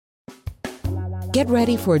Get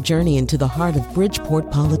ready for a journey into the heart of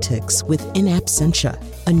Bridgeport politics with In Absentia,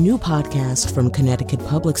 a new podcast from Connecticut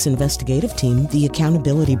Public's investigative team, The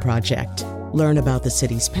Accountability Project. Learn about the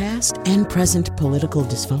city's past and present political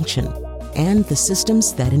dysfunction and the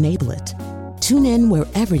systems that enable it. Tune in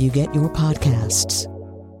wherever you get your podcasts.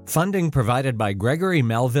 Funding provided by Gregory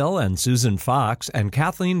Melville and Susan Fox and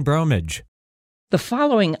Kathleen Bromage. The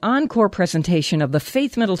following encore presentation of the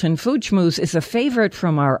Faith Middleton Food Schmooze is a favorite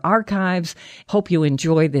from our archives. Hope you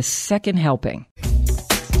enjoy this second helping.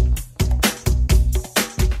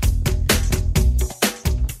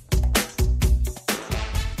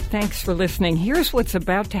 Thanks for listening. Here's what's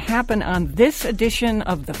about to happen on this edition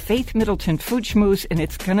of the Faith Middleton Food Schmooze, and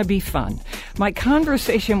it's going to be fun. My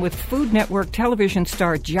conversation with Food Network television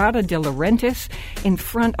star Giada de Laurentiis in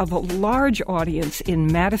front of a large audience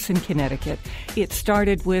in Madison, Connecticut. It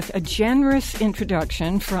started with a generous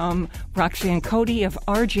introduction from Roxanne Cody of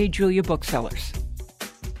R.J. Julia Booksellers.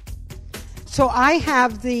 So I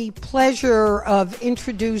have the pleasure of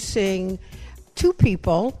introducing two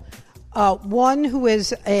people. One who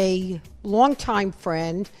is a longtime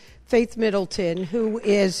friend, Faith Middleton, who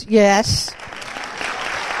is, yes.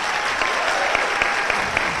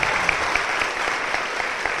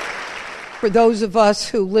 For those of us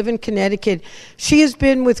who live in Connecticut, she has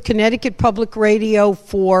been with Connecticut Public Radio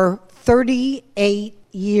for 38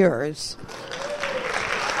 years.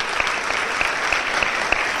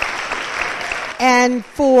 And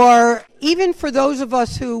even for those of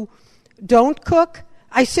us who don't cook,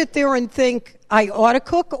 I sit there and think I ought to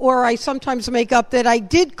cook, or I sometimes make up that I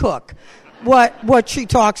did cook what she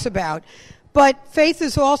talks about. But Faith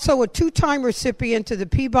is also a two-time recipient of the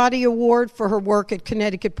Peabody Award for her work at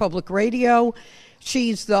Connecticut Public Radio.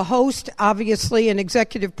 She's the host, obviously, and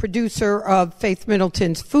executive producer of Faith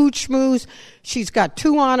Middleton's Food Schmooze. She's got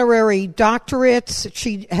 2 honorary doctorates.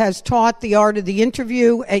 She has taught the art of the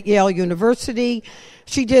interview at Yale University.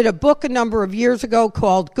 She did a book a number of years ago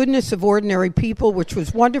called Goodness of Ordinary People, which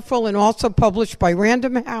was wonderful and also published by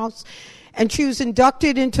Random House. And she was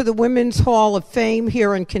inducted into the Women's Hall of Fame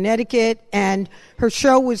here in Connecticut, and her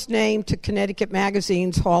show was named to Connecticut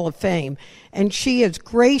Magazine's Hall of Fame. And she has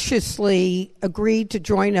graciously agreed to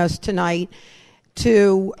join us tonight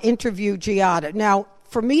to interview Giada. Now,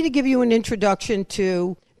 for me to give you an introduction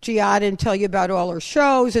to Giada and tell you about all her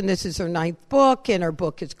shows, and this is her 9th book, and her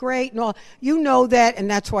book is great, and all. You know that, and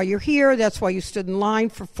that's why you're here. That's why you stood in line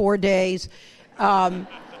for 4 days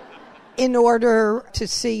in order to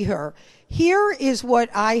see her. Here is what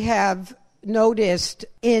I have noticed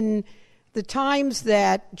in the times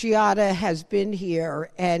that Giada has been here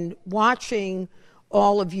and watching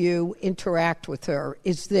all of you interact with her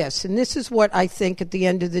is this, and this is what I think at the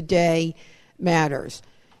end of the day matters.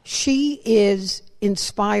 She is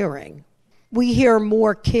inspiring. We hear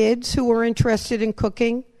more kids who are interested in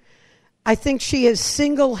cooking. I think she has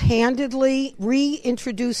single-handedly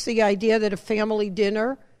reintroduced the idea that a family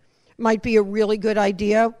dinner might be a really good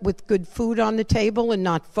idea with good food on the table and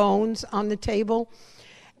not phones on the table.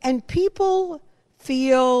 And people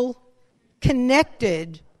feel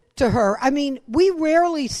connected to her. I mean, we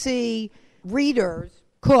rarely see readers,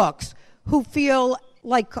 cooks, who feel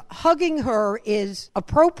like hugging her is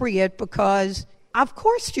appropriate because, of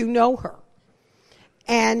course, you know her.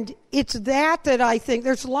 And it's that I think,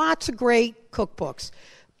 there's lots of great cookbooks.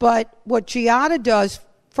 But what Giada does,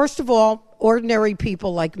 first of all, ordinary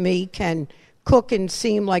people like me can cook and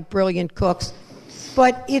seem like brilliant cooks.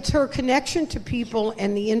 But it's her connection to people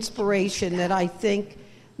and the inspiration that I think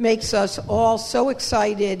makes us all so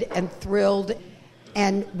excited and thrilled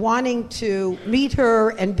and wanting to meet her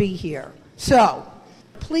and be here. So,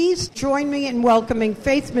 please join me in welcoming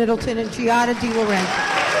Faith Middleton and Giada de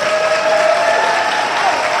Laurentiis.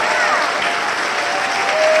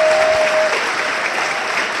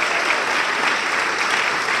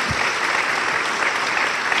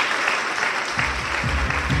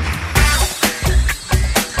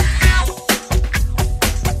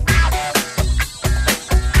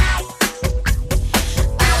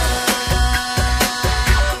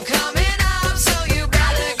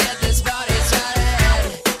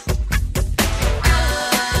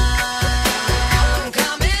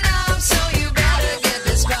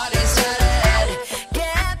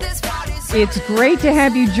 It's great to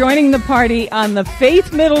have you joining the party on the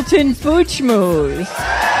Faith Middleton Food Schmooze.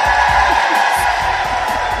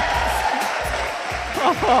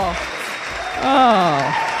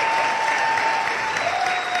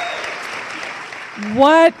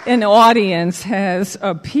 What an audience has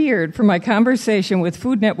appeared for my conversation with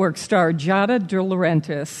Food Network star Giada de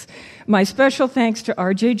Laurentiis. My special thanks to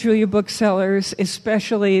R.J. Julia Booksellers,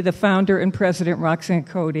 especially the founder and president, Roxanne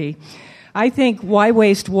Cody. I think, why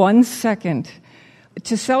waste 1 second?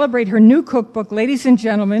 To celebrate her new cookbook, ladies and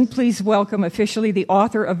gentlemen, please welcome officially the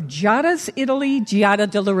author of Giada's Italy, Giada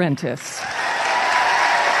de Laurentiis.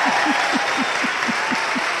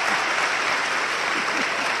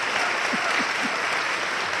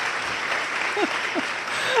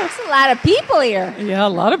 There's a lot of people here. Yeah, a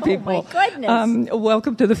lot of people. Oh, my goodness.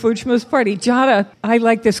 Welcome to the Food Schmooze Party. Giada, I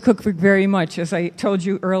like this cookbook very much, as I told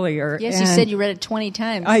you earlier. Yes, you said you read it 20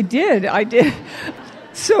 times. I did.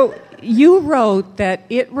 So you wrote that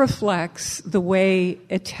it reflects the way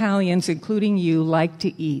Italians, including you, like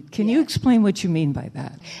to eat. Can you explain what you mean by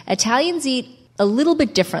that? Italians eat a little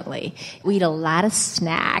bit differently. We eat a lot of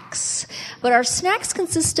snacks, but our snacks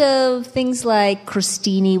consist of things like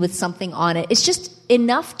crostini with something on it. It's just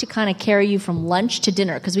enough to kind of carry you from lunch to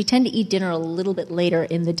dinner, because we tend to eat dinner a little bit later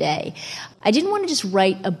in the day. I didn't want to just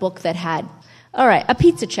write a book that had, all right, a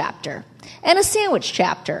pizza chapter, and a sandwich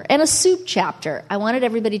chapter, and a soup chapter. I wanted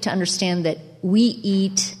everybody to understand that we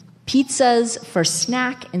eat pizzas for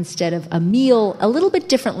snack instead of a meal a little bit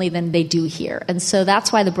differently than they do here. And so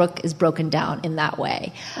that's why the book is broken down in that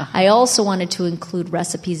way. I also wanted to include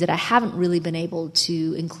recipes that I haven't really been able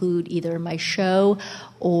to include either in my show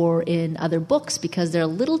or in other books because they're a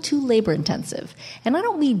little too labor intensive. And I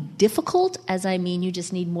don't mean difficult, as I mean you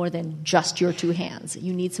just need more than just your 2 hands.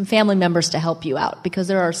 You need some family members to help you out because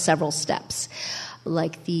there are several steps.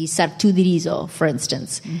 Like the sartù di riso, for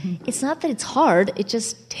instance. Mm-hmm. It's not that it's hard, it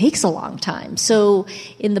just takes a long time. So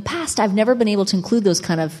in the past, I've never been able to include those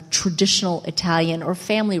kind of traditional Italian or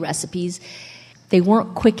family recipes. They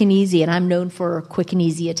weren't quick and easy, and I'm known for quick and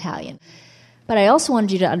easy Italian. But I also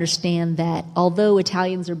wanted you to understand that although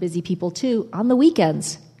Italians are busy people too, on the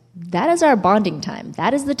weekends, that is our bonding time.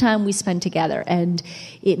 That is the time we spend together. And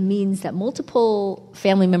it means that multiple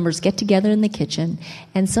family members get together in the kitchen,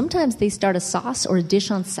 and sometimes they start a sauce or a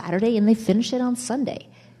dish on Saturday and they finish it on Sunday.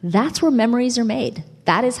 That's where memories are made.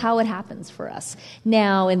 That is how it happens for us.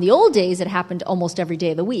 Now, in the old days, it happened almost every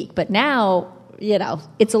day of the week. But now,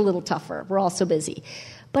 it's a little tougher. We're all so busy.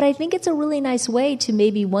 But I think it's a really nice way to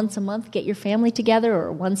maybe once a month get your family together,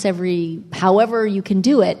 or once every, however you can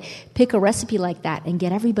do it, pick a recipe like that and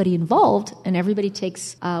get everybody involved, and everybody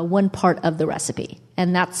takes one part of the recipe.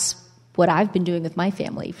 And that's what I've been doing with my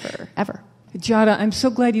family forever. Giada, I'm so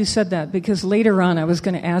glad you said that, because later on I was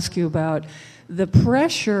going to ask you about the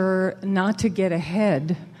pressure not to get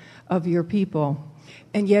ahead of your people,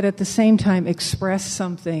 and yet at the same time express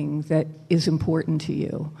something that is important to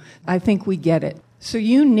you. I think we get it. So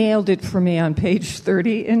you nailed it for me on page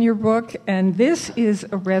 30 in your book, and this is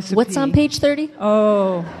a recipe. What's on page 30?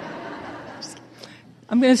 Oh,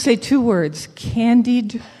 I'm going to say 2 words: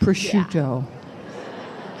 candied prosciutto. Yeah.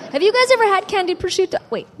 Have you guys ever had candied prosciutto?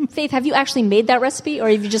 Wait, Faith, have you actually made that recipe, or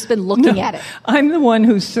have you just been looking at it? I'm the one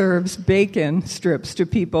who serves bacon strips to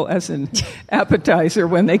people as an appetizer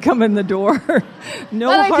when they come in the door.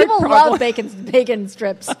 No heart people problem. love bacon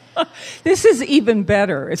strips. This is even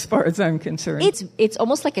better as far as I'm concerned. It's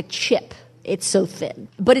almost like a chip. It's so thin.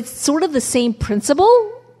 But it's sort of the same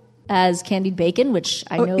principle as candied bacon, which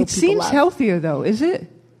I know people love. It seems healthier, though, is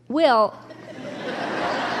it? Well,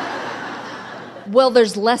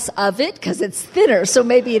 there's less of it because it's thinner, so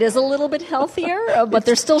maybe it is a little bit healthier, but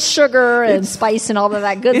there's still sugar and spice and all of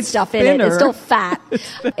that good stuff in it. It's still fat,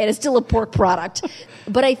 and it's still a pork product.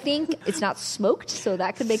 But I think it's not smoked, so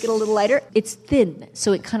that could make it a little lighter. It's thin,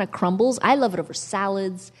 so it kind of crumbles. I love it over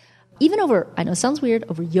salads, even over, I know it sounds weird,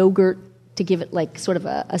 over yogurt, to give it like sort of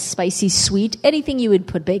a spicy sweet. Anything you would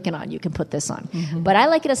put bacon on, you can put this on. Mm-hmm. But I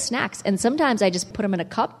like it as snacks, and sometimes I just put them in a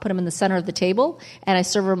cup, put them in the center of the table, and I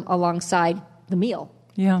serve them alongside the meal.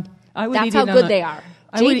 Yeah. That's how good they are.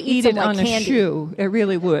 I would eat it on a shoe. It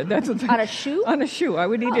really would. That's on a shoe? On a shoe. I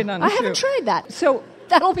would eat it on a shoe. I haven't tried that. So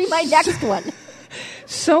that'll be my next one.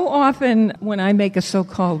 So often when I make a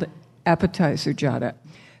so-called appetizer, Giada,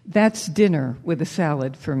 that's dinner with a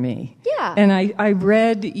salad for me. Yeah. And I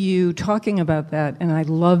read you talking about that, and I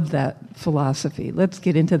love that philosophy. Let's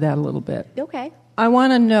get into that a little bit. Okay. I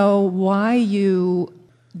want to know why you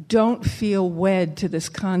don't feel wed to this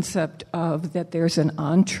concept of that there's an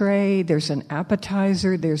entree, there's an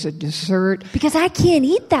appetizer, there's a dessert. Because I can't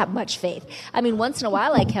eat that much, Faith. I mean, once in a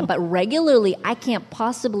while I can, but regularly I can't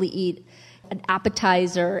possibly eat an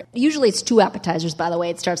appetizer. Usually it's 2 appetizers, by the way.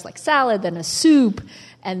 It starts like salad, then a soup,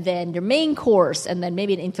 and then your main course, and then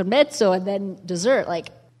maybe an intermezzo, and then dessert. Like,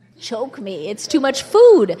 choke me. It's too much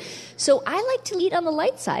food. So I like to eat on the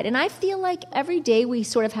light side, and I feel like every day we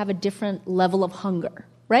sort of have a different level of hunger.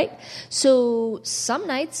 Right? So some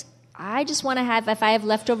nights, I just want to have, if I have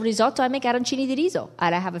leftover risotto, I make arancini di riso.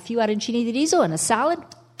 And I have a few arancini di riso and a salad.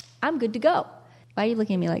 I'm good to go. Why are you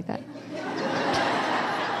looking at me like that?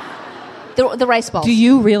 The rice balls. Do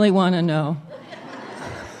you really want to know?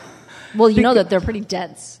 Well, you know that they're pretty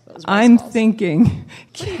dense. Those rice I'm balls. thinking,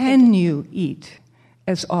 can you eat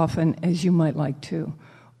as often as you might like to?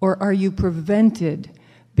 Or are you prevented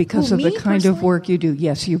because Who, of the me kind of personally? work you do?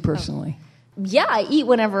 Yes, you personally. Yeah, I eat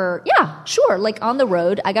whenever. Yeah, sure. Like on the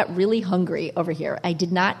road, I got really hungry over here. I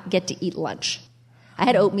did not get to eat lunch. I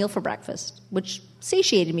had oatmeal for breakfast, which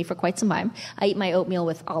satiated me for quite some time. I eat my oatmeal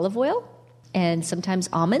with olive oil and sometimes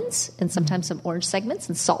almonds and sometimes some orange segments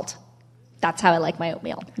and salt. That's how I like my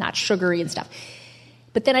oatmeal, not sugary and stuff.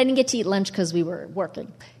 But then I didn't get to eat lunch because we were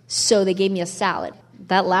working. So they gave me a salad.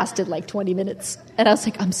 That lasted like 20 minutes. And I was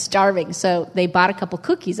like, I'm starving. So they bought a couple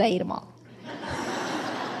cookies. I ate them all.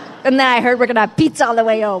 And then I heard we're going to have pizza on the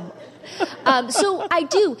way home. So I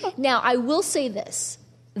do. Now, I will say this,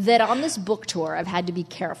 that on this book tour, I've had to be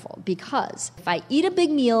careful because if I eat a big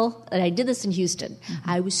meal, and I did this in Houston,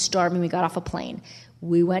 I was starving. We got off a plane.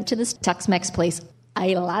 We went to this Tex-Mex place. I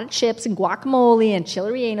ate a lot of chips and guacamole and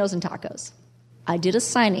chili rellenos and tacos. I did a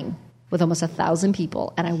signing with almost 1,000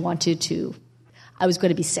 people, and I was going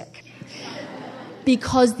to be sick.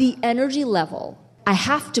 Because the energy level, I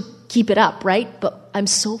have to keep it up, right? But I'm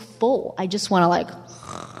so full. I just want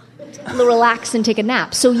to relax and take a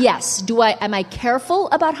nap. So yes, am I careful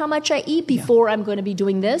about how much I eat before I'm going to be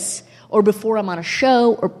doing this, or before I'm on a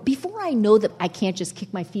show, or before I know that I can't just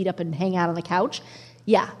kick my feet up and hang out on the couch?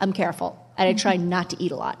 Yeah, I'm careful. And I try not to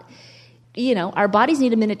eat a lot. You know, our bodies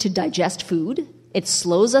need a minute to digest food. It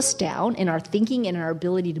slows us down in our thinking and our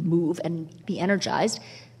ability to move and be energized.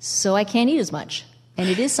 So I can't eat as much. And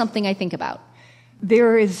it is something I think about.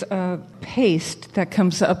 There is a paste that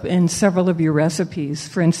comes up in several of your recipes.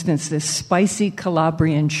 For instance, this spicy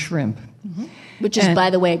Calabrian shrimp. Mm-hmm. Which is, by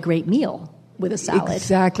the way, a great meal with a salad.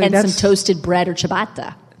 Exactly. And some toasted bread or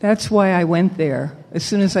ciabatta. That's why I went there. As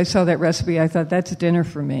soon as I saw that recipe, I thought, that's dinner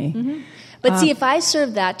for me. Mm-hmm. But see, if I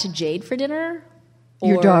served that to Jade for dinner...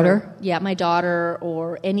 Your daughter? Yeah, my daughter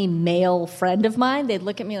or any male friend of mine, they'd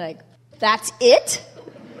look at me like, that's it?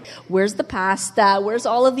 Where's the pasta? Where's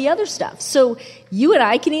all of the other stuff? So you and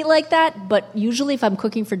I can eat like that, but usually if I'm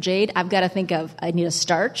cooking for Jade, I've got to think of, I need a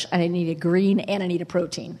starch, and I need a green, and I need a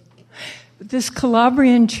protein. This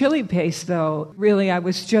Calabrian chili paste, though, really, I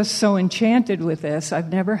was just so enchanted with this.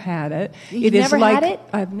 I've never had it. You've never had it?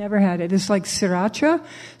 I've never had it. It's like sriracha.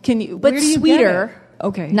 But where do you sweeter. get it?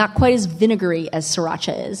 Okay. Not quite as vinegary as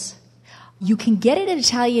sriracha is. You can get it at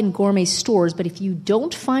Italian gourmet stores, but if you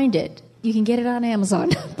don't find it, you can get it on Amazon.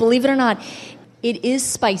 Believe it or not, it is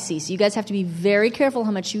spicy, so you guys have to be very careful how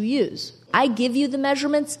much you use. I give you the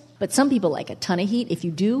measurements, but some people like a ton of heat. If you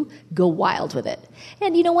do, go wild with it.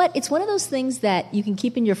 And you know what? It's one of those things that you can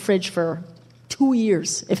keep in your fridge for 2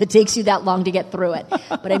 years if it takes you that long to get through it.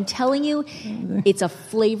 But I'm telling you, it's a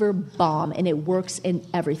flavor bomb, and it works in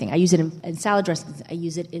everything. I use it in salad dressings. I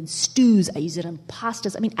use it in stews. I use it in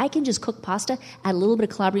pastas. I mean, I can just cook pasta, add a little bit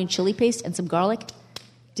of Calabrian chili paste and some garlic.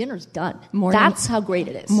 Dinner's done. That's how great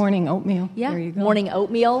it is. Morning oatmeal. Yeah, There you go. morning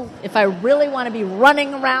oatmeal. If I really want to be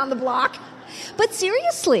running around the block. But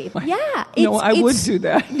seriously, yeah. No, I would do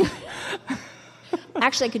that.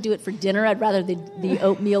 Actually, I could do it for dinner. I'd rather the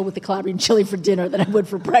oatmeal with the Calabrian chili for dinner than I would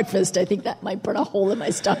for breakfast. I think that might burn a hole in my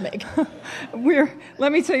stomach.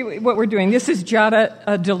 Let me tell you what we're doing. This is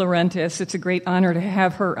Giada de Laurentiis. It's a great honor to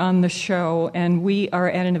have her on the show, and we are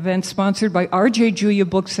at an event sponsored by R.J. Julia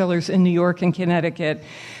Booksellers in New York and Connecticut.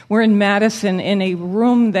 We're in Madison in a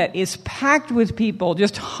room that is packed with people,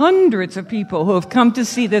 just hundreds of people who have come to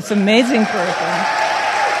see this amazing person.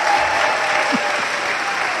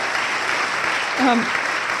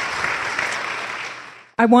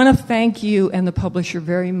 I want to thank you and the publisher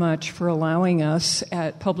very much for allowing us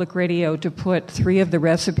at Public Radio to put 3 of the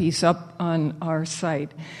recipes up on our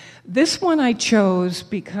site. This one I chose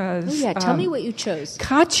because... Oh, yeah, tell me what you chose.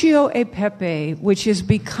 Cacio e pepe, which has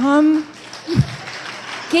become...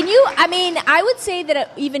 I would say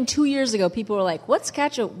that even 2 years ago, people were like, what's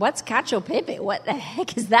cacio pepe? What the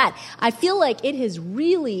heck is that? I feel like it has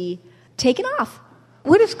really taken off.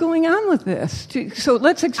 What is going on with this? So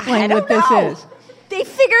let's explain what this is. They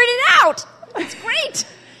figured it out. It's great.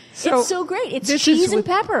 It's so great. It's cheese and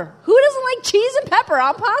pepper. Who doesn't like cheese and pepper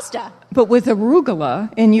on pasta? But with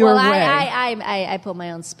arugula in your way. I put my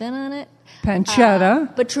own spin on it.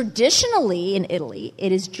 Pancetta. But traditionally in Italy,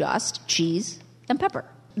 it is just cheese and pepper.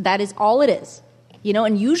 That is all it is. You know,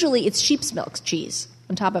 and usually it's sheep's milk cheese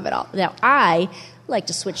on top of it all. Now, I like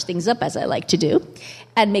to switch things up, as I like to do,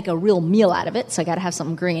 and make a real meal out of it. So I got to have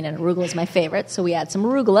something green, and arugula is my favorite. So we add some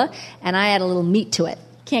arugula, and I add a little meat to it.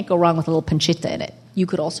 Can't go wrong with a little pancetta in it. You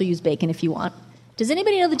could also use bacon if you want. Does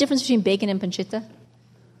anybody know the difference between bacon and pancetta?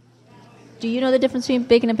 Do you know the difference between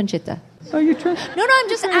bacon and pancetta? Oh, you're trying? No, I'm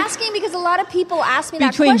just asking because a lot of people ask me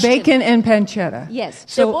that Between question. bacon and pancetta. Yes.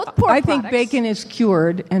 So They're both pork I think products. bacon is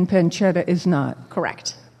cured and pancetta is not.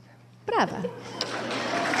 Correct. Brava. No,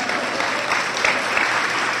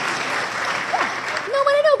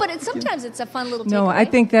 but I know, but sometimes it's a fun little takeaway. No, I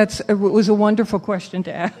think it was a wonderful question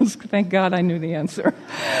to ask. Thank God I knew the answer.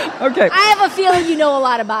 Okay. I have a feeling you know a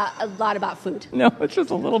lot about food. No, it's just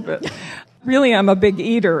a little bit. Really, I'm a big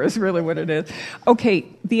eater is really what it is. Okay,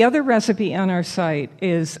 the other recipe on our site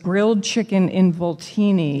is grilled chicken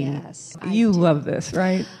involtini. Yes, You love this,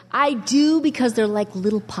 right? I do, because they're like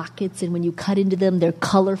little pockets, and when you cut into them, they're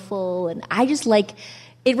colorful, and I just like,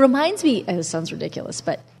 it reminds me, it sounds ridiculous,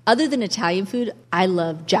 but other than Italian food, I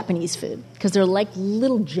love Japanese food, because they're like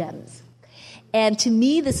little gems. And to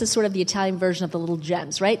me, this is sort of the Italian version of the little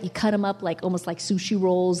gems, right? You cut them up like almost like sushi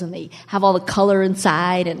rolls, and they have all the color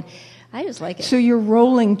inside, and I just like it. So you're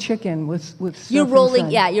rolling chicken with stuff You're rolling,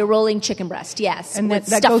 inside. yeah, you're rolling chicken breast, yes, And with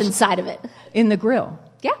that stuff goes inside of it. In the grill?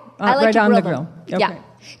 Yeah, I like right to on grill the them. grill. Yeah, Okay.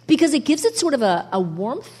 because it gives it sort of a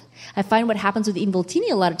warmth. I find what happens with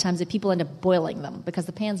involtini a lot of times that people end up boiling them because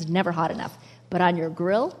the pan's never hot enough. But on your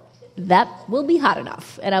grill, that will be hot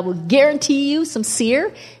enough. And I will guarantee you some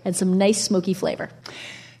sear and some nice smoky flavor.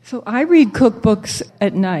 So I read cookbooks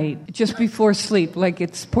at night, just before sleep, like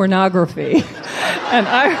it's pornography.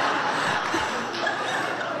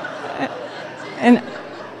 And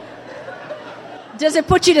Does it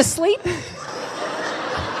put you to sleep?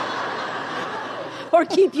 Or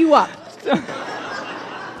keep you up?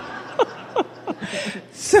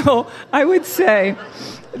 So I would say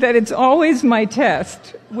that it's always my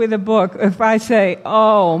test with a book if I say,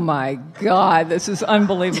 oh my God, this is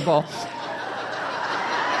unbelievable.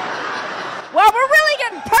 Well, we're really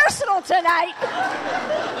getting personal tonight.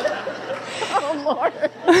 Oh, Lord.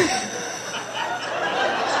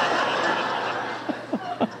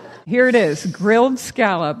 Here it is, grilled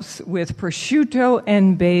scallops with prosciutto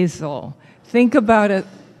and basil. Think about it.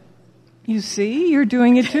 You see, you're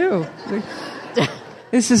doing it too.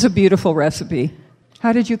 This is a beautiful recipe.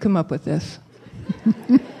 How did you come up with this?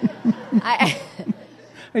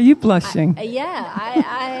 Are you blushing?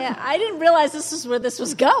 I didn't realize this is where this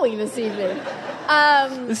was going this evening.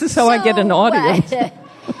 This is how I get an audience.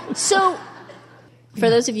 So, for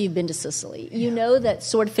those of you who've been to Sicily, you know that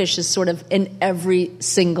swordfish is sort of in every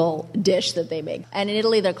single dish that they make. And in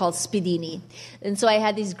Italy, they're called spiedini. And so I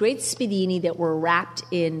had these great spiedini that were wrapped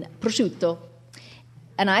in prosciutto.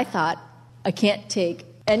 And I thought, I can't take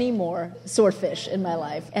any more swordfish in my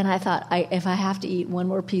life. And I thought, if I have to eat one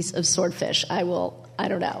more piece of swordfish, I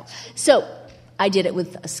don't know. So I did it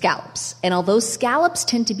with scallops. And although scallops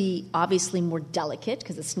tend to be obviously more delicate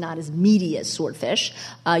because it's not as meaty as swordfish,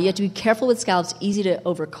 you have to be careful with scallops, easy to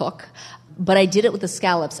overcook. But I did it with the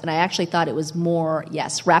scallops, and I actually thought it was more,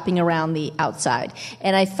 wrapping around the outside.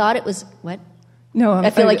 And I thought it was, what? No, I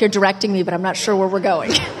feel like you're directing me, but I'm not sure where we're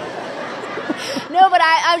going. No, but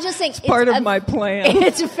I was just saying... It's part of my plan.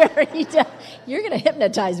 It's very... You're going to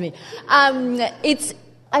hypnotize me.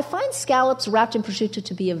 I find scallops wrapped in prosciutto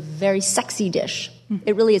to be a very sexy dish.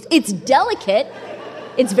 It really is. It's delicate.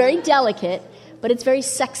 It's very delicate, but it's very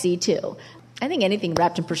sexy, too. I think anything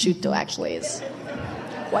wrapped in prosciutto actually is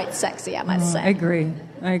quite sexy, I must say. I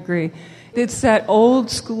agree. It's that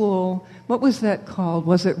old school... What was that called?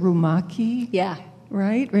 Was it rumaki? Yeah.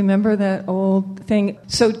 Right? Remember that old thing?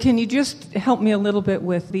 So can you just help me a little bit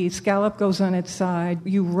with the scallop goes on its side.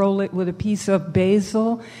 You roll it with a piece of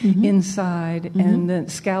basil inside, and the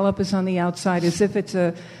scallop is on the outside as if it's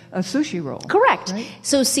a sushi roll. Correct. Right?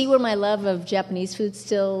 So see where my love of Japanese food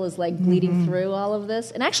still is like bleeding through all of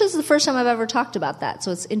this? And actually, this is the first time I've ever talked about that.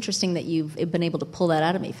 So it's interesting that you've been able to pull that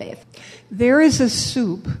out of me, Faith. There is a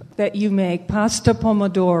soup that you make, pasta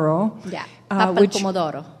pomodoro. Yeah, papa al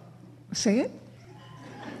pomodoro. Say it?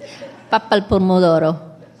 Papa al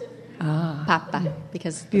pomodoro. Papa,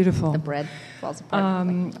 because beautiful. The bread falls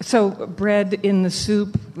apart. So bread in the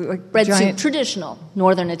soup, like bread giant... soup, traditional,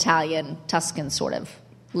 northern Italian, Tuscan sort of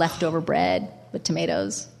leftover bread with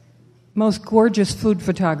tomatoes. Most gorgeous food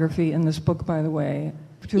photography in this book, by the way.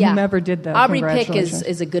 To whomever did that, Aubrey Pick congratulations.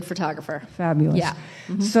 is a good photographer. Fabulous. Yeah.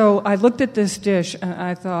 So I looked at this dish and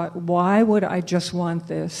I thought, why would I just want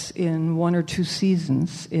this in 1 or 2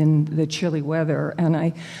 seasons in the chilly weather? And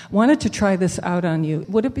I wanted to try this out on you.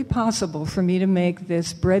 Would it be possible for me to make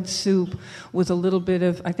this bread soup with a little bit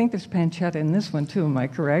of, I think there's pancetta in this one too, am I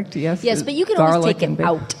correct? Yes. Yes, but you can always take it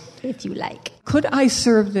out if you like. Could I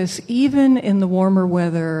serve this even in the warmer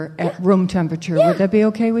weather at room temperature? Yeah. Would that be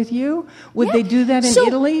okay with you? Would they do that in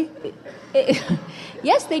Italy?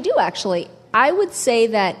 Yes, they do actually. I would say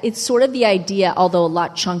that it's sort of the idea, although a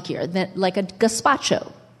lot chunkier, that like a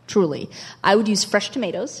gazpacho. truly. I would use fresh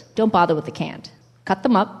tomatoes. Don't bother with the canned. Cut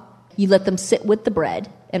them up. You let them sit with the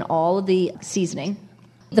bread and all of the seasoning.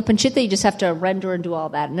 The pancetta, you just have to render and do all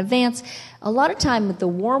that in advance. A lot of time with the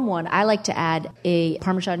warm one, I like to add a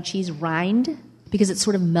Parmesan cheese rind because it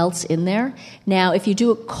sort of melts in there. Now, if you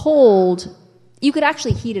do it cold, you could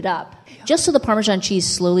actually heat it up just so the Parmesan cheese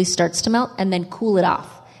slowly starts to melt and then cool it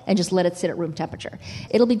off and just let it sit at room temperature.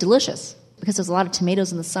 It'll be delicious because there's a lot of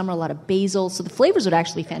tomatoes in the summer, a lot of basil, so the flavors would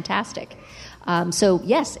actually be fantastic. So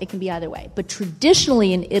yes, it can be either way. But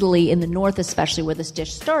traditionally in Italy, in the north especially where this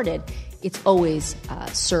dish started, it's always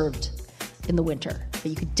served in the winter. But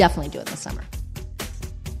you could definitely do it in the summer.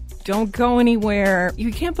 Don't go anywhere.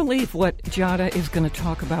 You can't believe what Giada is going to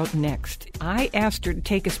talk about next. I asked her to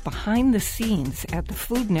take us behind the scenes at the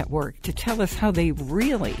Food Network to tell us how they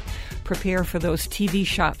really prepare for those TV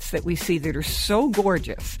shots that we see that are so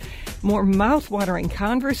gorgeous. More mouth-watering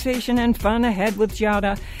conversation and fun ahead with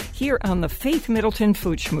Giada here on the Faith Middleton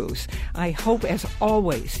Food Schmooze. I hope, as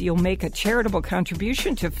always, you'll make a charitable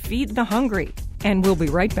contribution to feed the hungry. And we'll be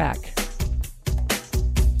right back.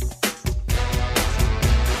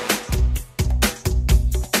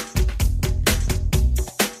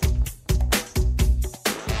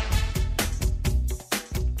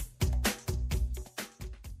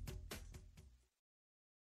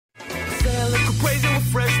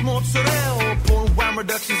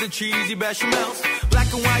 Reductions and cheesy bechamels,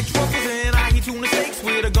 black and white truffles and ahi tuna steaks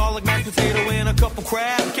with a garlic mashed potato and a couple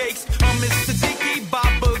crab cakes. Mr. Tiki,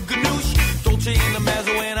 baba ganoush, dolce in the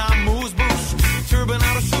mezzo and I'm moose bouche.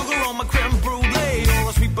 Turbinado sugar on my creme brulee, or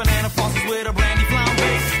a sweet banana fossils with a brandy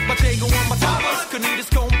flambe. Batego on my tapas, canitas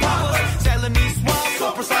con papas, Celanese swamp,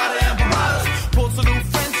 soprasada and pamadas. Pulsa new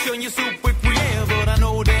French on your soup with Gruyere, but I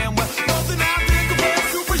know damn well nothing out there compares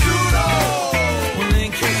to prosciutto. Well,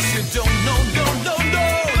 in case you don't know.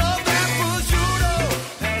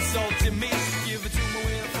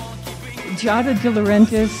 Giada de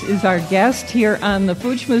Laurentiis is our guest here on the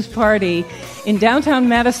Food Schmooze Party in downtown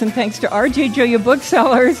Madison, thanks to R.J. Julia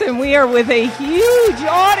Booksellers, and we are with a huge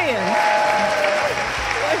audience.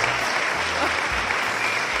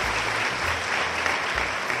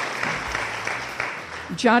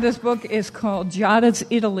 Giada's book is called Giada's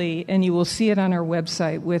Italy, and you will see it on our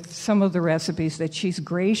website with some of the recipes that she's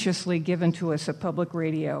graciously given to us at Public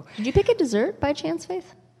Radio. Did you pick a dessert by chance,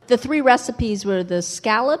 Faith? The 3 recipes were the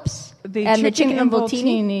scallops and the chicken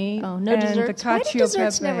involtini. Oh, no desserts? Why do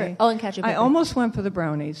desserts never? Oh, and cacio e pepe. I almost went for the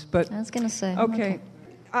brownies, but... I was going to say. Okay.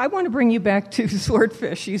 I want to bring you back to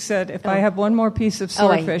swordfish. You said, if I have one more piece of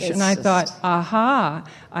swordfish, and I thought, aha,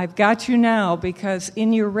 I've got you now, because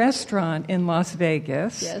in your restaurant in Las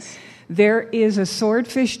Vegas... Yes. There is a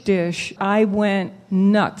swordfish dish. I went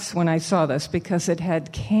nuts when I saw this because it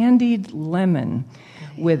had candied lemon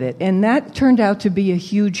with it. And that turned out to be a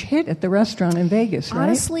huge hit at the restaurant in Vegas, right?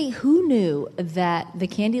 Honestly, who knew that the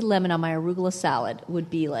candied lemon on my arugula salad would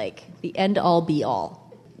be like the end-all,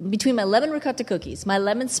 be-all? Between my lemon ricotta cookies, my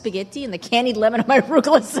lemon spaghetti, and the candied lemon on my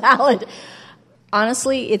arugula salad,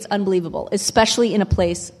 honestly, it's unbelievable, especially in a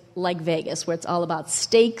place like Vegas, where it's all about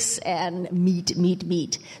steaks and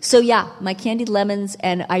meat. So yeah, my candied lemons,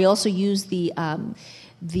 and I also use the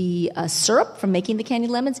syrup from making the candied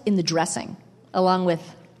lemons in the dressing, along with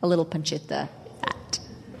a little pancetta fat.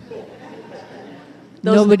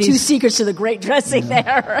 Those are the 2 secrets to the great dressing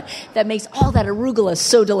there that makes all that arugula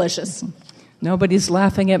so delicious. Nobody's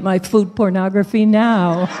laughing at my food pornography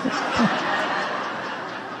now.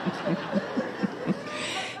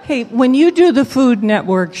 Hey, when you do the Food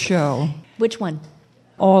Network show... Which one?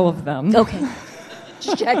 All of them. Okay.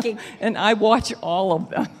 Just checking. And I watch all of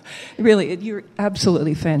them. Really, you're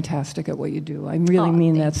absolutely fantastic at what you do. I really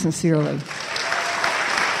mean that sincerely.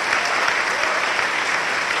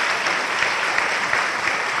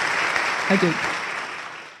 I do.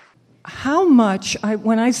 How much,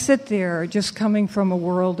 when I sit there, just coming from a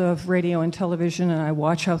world of radio and television, and I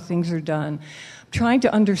watch how things are done, I'm trying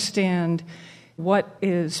to understand what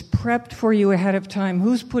is prepped for you ahead of time,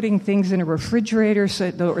 who's putting things in a refrigerator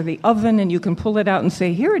or the oven, and you can pull it out and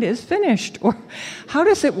say, here it is, finished. Or how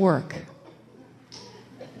does it work?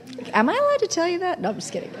 Am I allowed to tell you that? No, I'm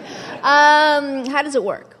just kidding. How does it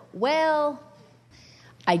work? Well,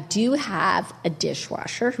 I do have a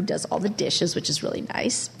dishwasher who does all the dishes, which is really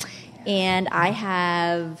nice. And I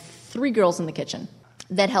have 3 girls in the kitchen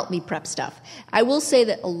that help me prep stuff. I will say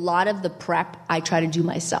that a lot of the prep I try to do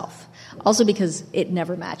myself. Also because it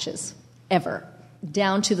never matches, ever,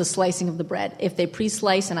 down to the slicing of the bread. If they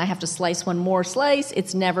pre-slice and I have to slice one more slice,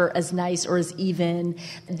 it's never as nice or as even.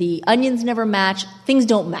 The onions never match. Things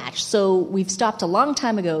don't match. So we've stopped a long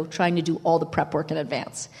time ago trying to do all the prep work in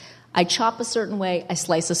advance. I chop a certain way, I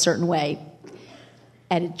slice a certain way,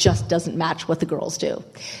 and it just doesn't match what the girls do.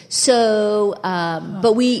 So,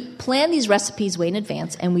 but we plan these recipes way in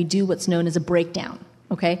advance, and we do what's known as a breakdown,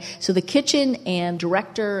 okay? So the kitchen and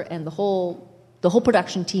director and the whole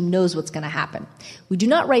production team knows what's going to happen. We do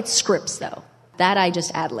not write scripts, though. That I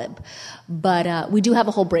just ad-lib. But we do have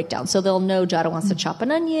a whole breakdown. So they'll know Giada wants to chop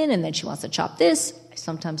an onion, and then she wants to chop this. I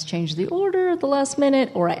sometimes change the order at the last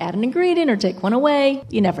minute, or I add an ingredient or take one away.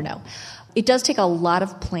 You never know. It does take a lot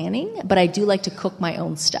of planning, but I do like to cook my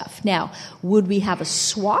own stuff. Now, would we have a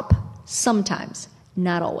swap? Sometimes.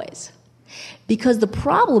 Not always. Because the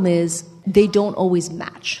problem is they don't always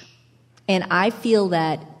match. And I feel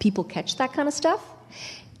that people catch that kind of stuff.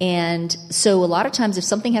 And so a lot of times if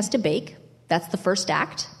something has to bake, that's the first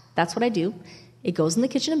act. That's what I do. It goes in the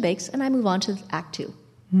kitchen and bakes, and I move on to act 2.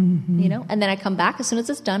 You know? And then I come back as soon as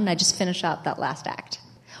it's done, and I just finish out that last act.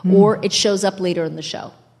 Or it shows up later in the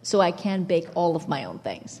show. So I can bake all of my own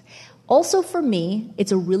things. Also for me,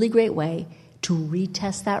 it's a really great way to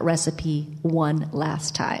retest that recipe one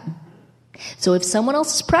last time. So if someone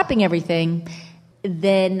else is prepping everything,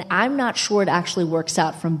 then I'm not sure it actually works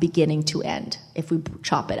out from beginning to end if we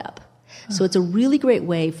chop it up. So it's a really great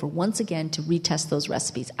way for, once again, to retest those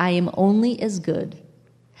recipes. I am only as good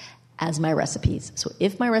as my recipes. So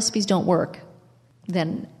if my recipes don't work,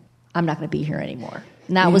 then I'm not going to be here anymore.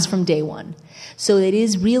 And that was from day one. So it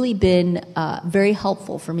has really been very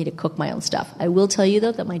helpful for me to cook my own stuff. I will tell you,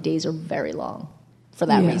 though, that my days are very long for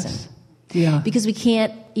that reason. Yeah. Because we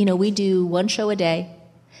can't, we do one show a day.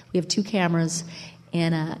 We have 2 cameras,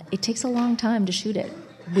 and it takes a long time to shoot it.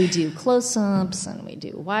 We do close-ups, and we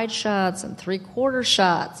do wide shots, and 3/4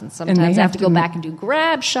 shots, and sometimes I have to go back and do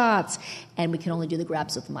grab shots, and we can only do the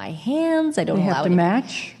grabs with my hands. I don't allow have to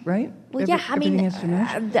match, right? Well, Everything has to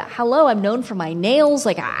match. Hello, I'm known for my nails.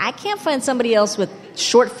 Like, I can't find somebody else with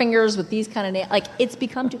short fingers with these kind of nails. Like, it's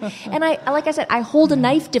become too... And like I said, I hold a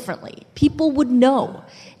knife differently. People would know.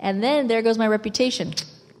 And then there goes my reputation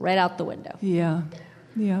right out the window. Yeah,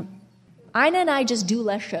 yeah. Ina and I just do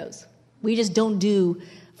less shows. We just don't do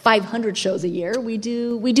 500 shows a year. We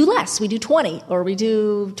do less. We do 20, or we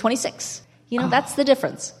do 26. That's the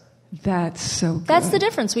difference. That's so good. That's the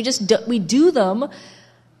difference. We do them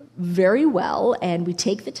very well, and we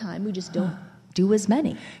take the time. We just don't do as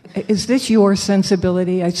many. Is this your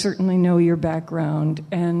sensibility? I certainly know your background,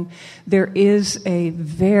 and there is a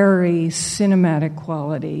very cinematic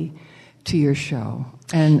quality to your show.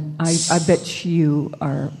 And I bet you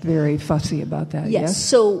are very fussy about that, yes?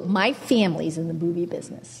 So my family's in the movie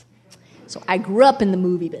business. So I grew up in the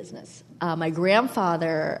movie business. My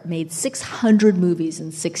grandfather made 600 movies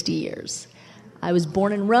in 60 years. I was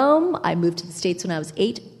born in Rome. I moved to the States when I was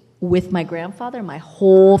 8 with my grandfather, my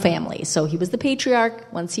whole family. So he was the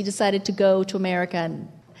patriarch. Once he decided to go to America and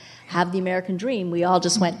have the American dream, we all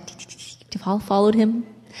just followed him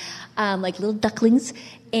like little ducklings.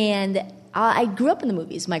 And I grew up in the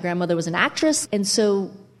movies. My grandmother was an actress, and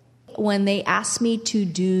so when they asked me to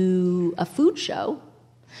do a food show,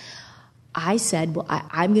 I said, well,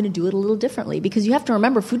 I'm going to do it a little differently, because you have to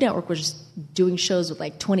remember Food Network was just doing shows with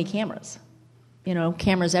like 20 cameras,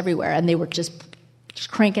 cameras everywhere, and they were just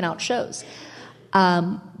cranking out shows.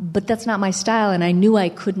 But that's not my style, and I knew I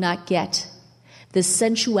could not get the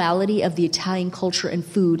sensuality of the Italian culture and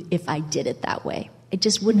food if I did it that way. It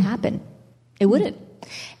just wouldn't happen. It wouldn't.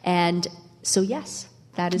 And so, yes,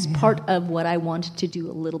 that is part of what I wanted to do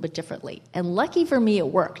a little bit differently. And lucky for me, it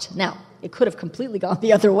worked. Now, it could have completely gone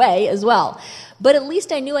the other way as well. But at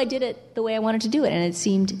least I knew I did it the way I wanted to do it, and it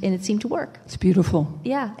seemed to work. It's beautiful.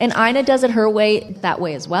 Yeah. And Ina does it her way, that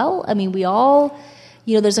way as well. I mean, we all,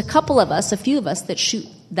 there's a few of us that shoot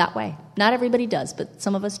that way. Not everybody does, but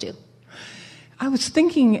some of us do. I was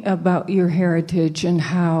thinking about your heritage and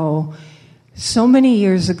how so many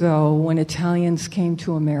years ago, when Italians came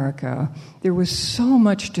to America, there was so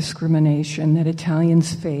much discrimination that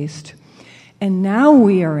Italians faced. And now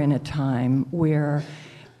we are in a time where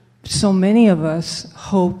so many of us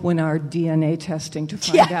hope when our DNA testing to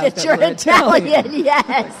find out that you're we're Italian.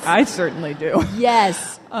 Yes. I certainly do.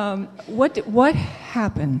 Yes. What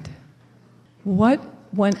happened? What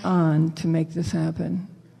went on to make this happen?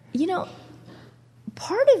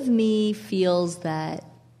 Part of me feels that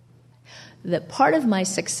part of my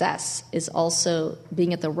success is also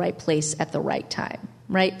being at the right place at the right time,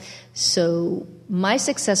 right? So my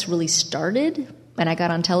success really started when I got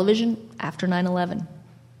on television after 9/11.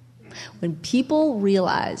 When people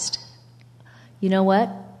realized, you know what?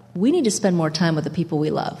 We need to spend more time with the people we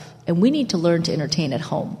love, and we need to learn to entertain at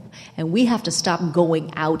home. And we have to stop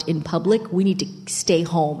going out in public. We need to stay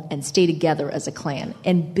home and stay together as a clan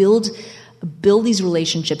and build build these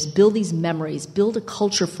relationships, build these memories, build a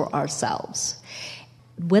culture for ourselves.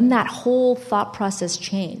 When that whole thought process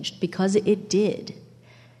changed, because it did,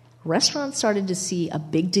 restaurants started to see a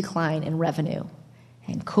big decline in revenue.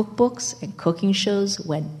 And cookbooks and cooking shows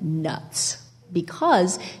went nuts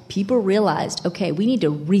because people realized, okay, we need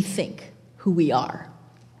to rethink who we are.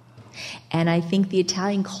 And I think the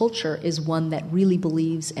Italian culture is one that really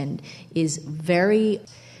believes and is very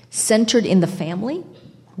centered in the family.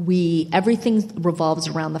 Everything revolves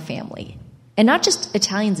around the family. And not just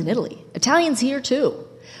Italians in Italy. Italians here too.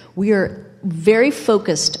 We are very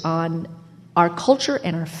focused on our culture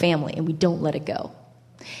and our family, and we don't let it go.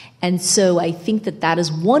 And so I think that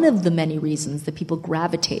is one of the many reasons that people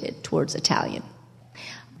gravitated towards Italian.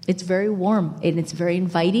 It's very warm, and it's very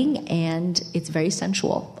inviting, and it's very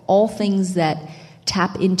sensual. All things that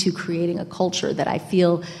tap into creating a culture that I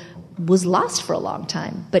feel was lost for a long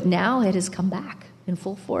time, but now it has come back in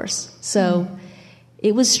full force. So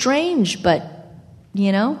it was strange, but,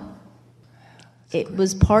 it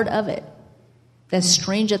was part of it. As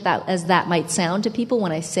strange as that might sound to people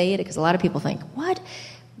when I say it, because a lot of people think, what?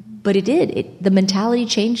 But it did. The mentality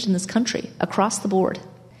changed in this country across the board.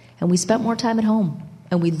 And we spent more time at home.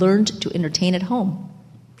 And we learned to entertain at home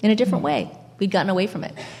in a different way. We'd gotten away from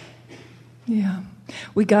it. Yeah.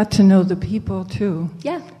 We got to know the people, too.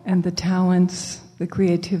 Yeah. And the talents, the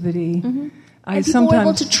creativity. Mm-hmm. And people were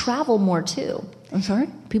able to travel more, too. I'm sorry?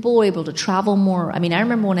 People were able to travel more. I mean, I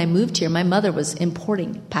remember when I moved here, my mother was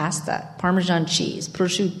importing pasta, Parmesan cheese,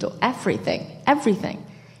 prosciutto, everything.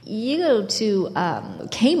 You go to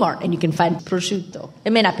Kmart and you can find prosciutto.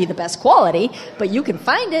 It may not be the best quality, but you can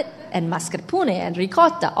find it. And mascarpone and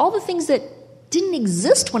ricotta, all the things that didn't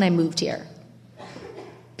exist when I moved here.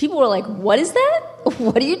 People were like, what is that?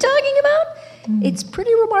 What are you talking about? It's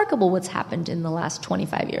pretty remarkable what's happened in the last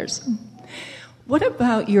 25 years. What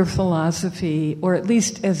about your philosophy, or at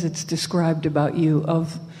least as it's described about you,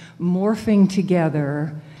 of morphing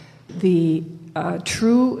together the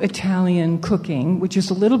true Italian cooking, which is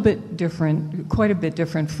a little bit different, quite a bit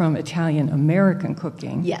different from Italian-American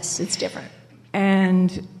cooking. Yes, it's different.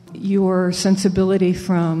 And your sensibility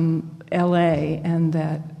from LA and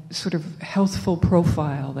that sort of healthful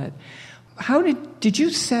profile how did you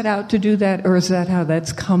set out to do that, or is that how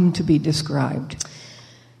that's come to be described?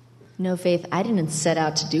 No, Faith, I didn't set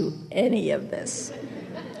out to do any of this.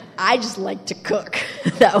 I just like to cook.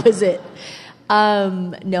 That was it.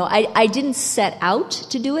 No, I didn't set out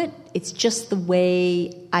to do it. It's just the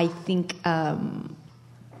way I think. I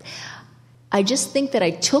just think that I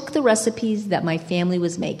took the recipes that my family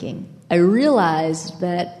was making. I realized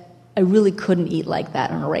that I really couldn't eat like that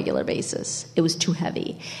on a regular basis. It was too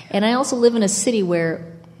heavy. And I also live in a city where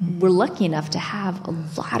we're lucky enough to have a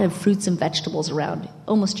lot of fruits and vegetables around,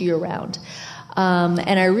 almost year-round.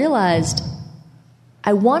 And I realized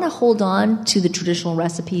I want to hold on to the traditional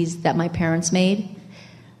recipes that my parents made,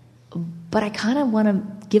 but I kind of want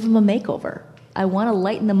to give them a makeover. I want to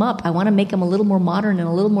lighten them up. I want to make them a little more modern and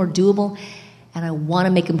a little more doable, and I want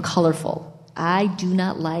to make them colorful. I do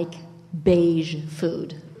not like beige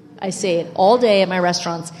food. I say it all day at my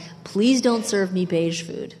restaurants, please don't serve me beige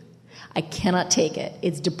food. I cannot take it.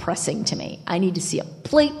 It's depressing to me. I need to see a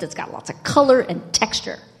plate that's got lots of color and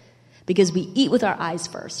texture, because we eat with our eyes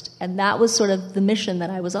first. And that was sort of the mission that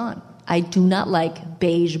I was on. I do not like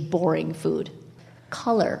beige, boring food.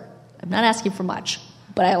 Color. I'm not asking for much,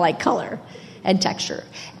 but I like color and texture.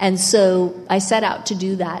 And so I set out to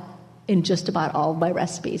do that in just about all of my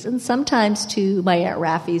recipes, and sometimes to my Aunt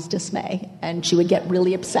Raffy's dismay, and she would get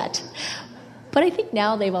really upset. But I think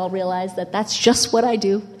now they've all realized that that's just what I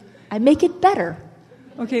do. I make it better.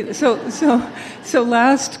 Okay, so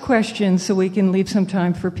last question, so we can leave some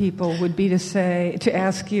time for people, would be to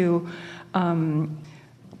ask you,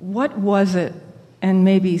 what was it, and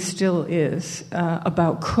maybe still is,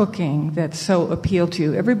 about cooking that so appealed to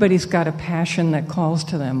you? Everybody's got a passion that calls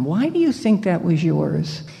to them. Why do you think that was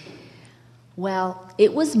yours? Well,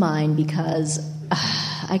 it was mine because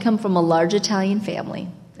I come from a large Italian family,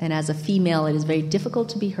 and as a female, it is very difficult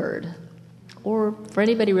to be heard, or for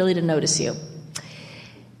anybody really to notice you.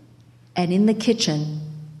 And in the kitchen,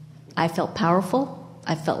 I felt powerful,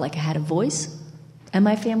 I felt like I had a voice, and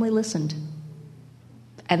my family listened.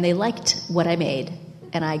 And they liked what I made,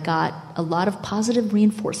 and I got a lot of positive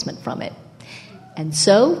reinforcement from it. And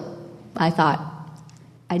so I thought,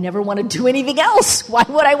 I never want to do anything else. Why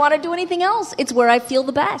would I want to do anything else? It's where I feel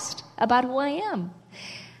the best about who I am.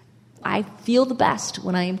 I feel the best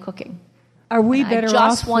when I am cooking. Are we better off for it? I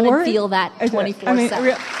just want to feel that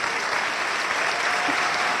 24/7.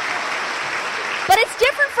 But it's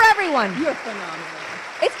different for everyone. You're phenomenal.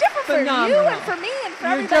 It's different for you and for me and for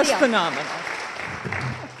You're everybody just else. phenomenal.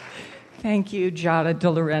 Thank you, Giada De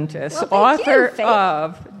Laurentiis, Well, thank author you, Faith.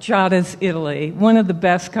 of Giada's Italy. One of the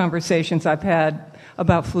best conversations I've had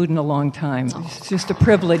about food in a long time. It's just a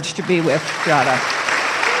privilege to be with Giada.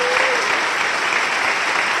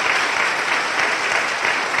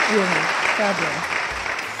 Really fabulous.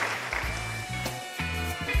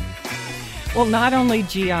 Well, not only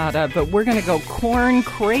Giada, but we're going to go corn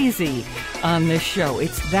crazy on this show.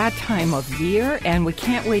 It's that time of year, and we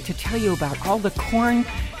can't wait to tell you about all the corn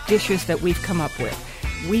dishes that we've come up with.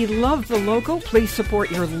 We love the local. Please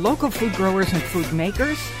support your local food growers and food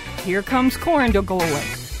makers. Here comes corn to go away.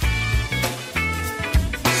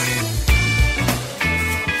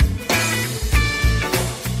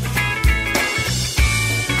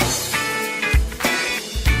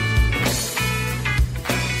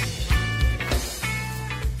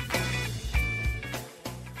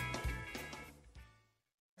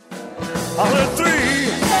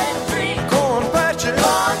 Corn patches,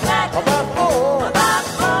 about four.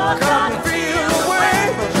 Cotton field away,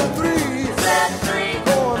 three.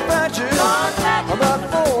 Corn patches, about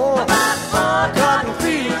four. Cotton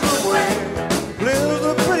fields away. Lives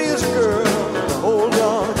the prettiest girl in the whole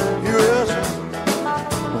darn USA.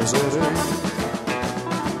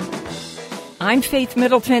 I'm Faith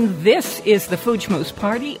Middleton. This is the Food Schmooze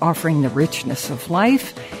Party, offering the richness of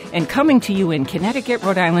life and coming to you in Connecticut,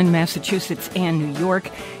 Rhode Island, Massachusetts, and New York,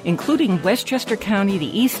 including Westchester County, the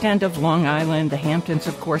East End of Long Island, the Hamptons,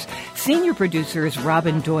 of course. Senior producer is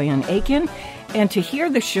Robin Doyen-Aiken. And to hear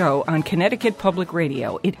the show on Connecticut Public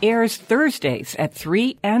Radio, it airs Thursdays at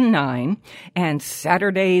 3 and 9 and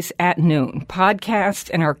Saturdays at noon. Podcasts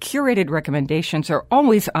and our curated recommendations are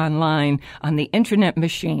always online on the internet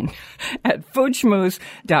machine at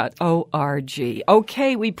foodschmooze.org.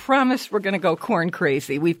 Okay, we promise we're going to go corn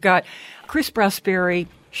crazy. We've got Chris Prosperi,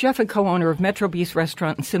 chef and co-owner of Metro Beast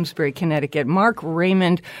Restaurant in Simsbury, Connecticut. Mark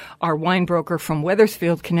Raymond, our wine broker from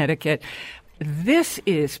Wethersfield, Connecticut. This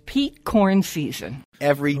is peak corn season.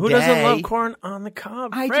 Every Who day. doesn't love corn on the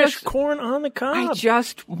cob? Fresh corn on the cob. I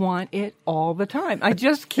just want it all the time. I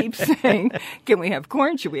just keep saying, can we have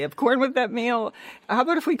corn? Should we have corn with that meal? How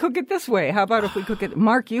about if we cook it this way? How about if we cook it?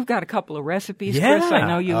 Mark, you've got a couple of recipes. Yeah. Chris, I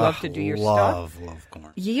know you love to do your stuff. Love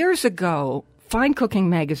corn. Years ago, Fine Cooking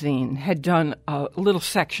Magazine had done a little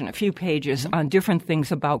section, a few pages on different things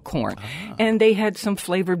about corn. And they had some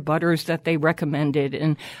flavored butters that they recommended.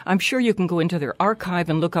 And I'm sure you can go into their archive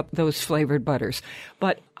and look up those flavored butters.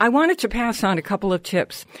 But I wanted to pass on a couple of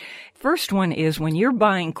tips. First one is when you're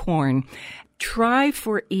buying corn, try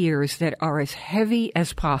for ears that are as heavy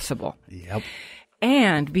as possible. Yep.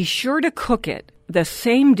 And be sure to cook it the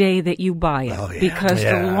same day that you buy it, because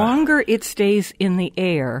the longer it stays in the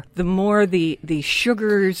air, the more the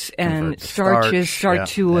sugars and starches start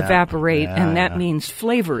to evaporate, and that means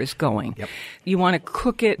flavor is going. Yep. You want to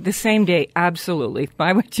cook it the same day, absolutely.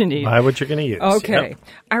 Buy what you need. Buy what you're going to use. Okay. Yep.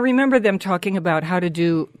 I remember them talking about how to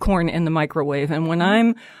do corn in the microwave, and when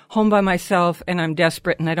I'm home by myself and I'm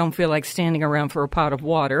desperate and I don't feel like standing around for a pot of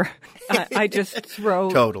water, I just throw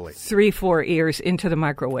 3-4 ears into the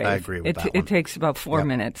microwave. I agree with that one. It takes about 4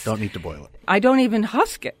 minutes. Don't need to boil it. I don't even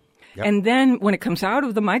husk it. Yep. And then when it comes out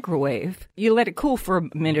of the microwave, you let it cool for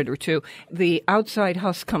a minute or two. The outside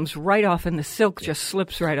husk comes right off and the silk just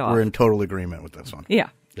slips right off. We're in total agreement with this one. Yeah.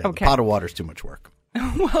 Yeah, Okay. The pot of water's too much work.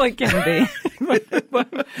 Well, it can be.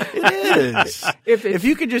 It is. If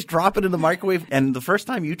you could just drop it in the microwave, and the first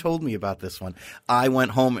time you told me about this one, I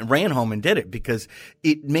went home and ran home and did it because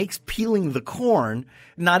it makes peeling the corn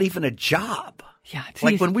not even a job. Yeah, it's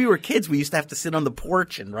like easy. when we were kids, we used to have to sit on the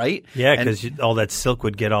porch and Yeah, because all that silk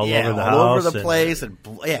would get all over the house. all over the place.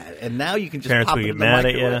 And now you can just Parents pop would it get in the mad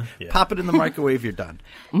at you. microwave. Yeah. Pop it in the microwave, you're done.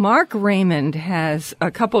 Mark Raymond has a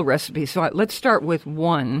couple recipes, so let's start with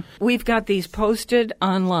one. We've got these posted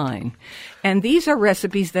online, and these are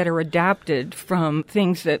recipes that are adapted from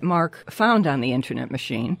things that Mark found on the internet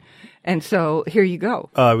machine. And so here you go.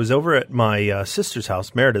 I was over at my sister's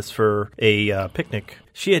house, Meredith's, for a picnic.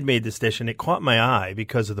 She had made this dish, and it caught my eye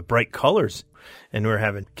because of the bright colors. And we were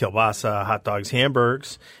having kielbasa, hot dogs,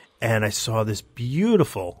 hamburgers, and I saw this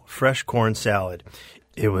beautiful fresh corn salad.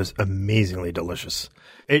 It was amazingly delicious.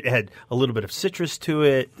 It had a little bit of citrus to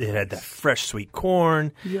it. It had that fresh sweet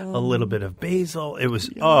corn, a little bit of basil. It was,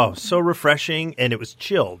 so refreshing, and it was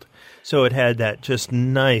chilled. So it had that just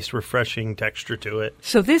nice, refreshing texture to it.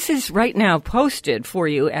 So this is right now posted for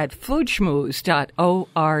you at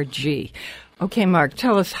foodschmooze.org. Okay, Mark,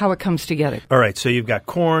 tell us how it comes together. All right, so you've got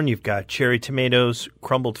corn, you've got cherry tomatoes,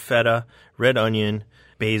 crumbled feta, red onion,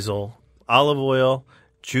 basil, olive oil,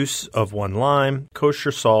 juice of 1 lime,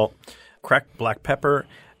 kosher salt, cracked black pepper,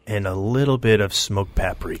 and a little bit of smoked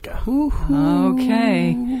paprika.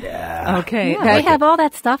 Okay. Yeah. Okay. Yeah, they have all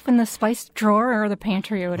that stuff in the spice drawer or the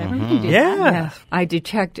pantry or whatever. You can do Yeah. that. Yes. I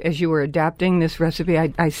detect as you were adapting this recipe,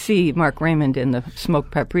 I see Mark Raymond in the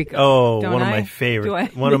smoked paprika. Oh, Don't one of I? my Do I?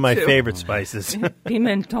 favorite. One Me of my too. favorite spices.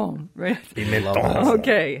 Pimenton, right? Pimenton.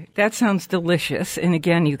 Okay, that sounds delicious. And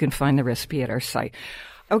again, you can find the recipe at our site.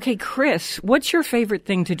 Okay, Chris, what's your favorite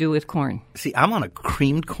thing to do with corn? See, I'm on a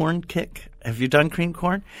creamed corn kick. Have you done creamed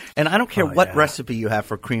corn? And I don't care what recipe you have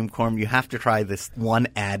for creamed corn, you have to try this one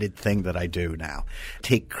added thing that I do now.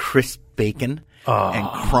 Take crisp bacon and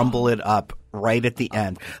crumble it up right at the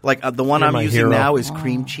end. Like the one I'm using now is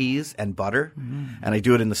cream cheese and butter, and I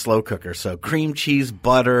do it in the slow cooker. So cream cheese,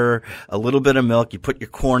 butter, a little bit of milk. You put your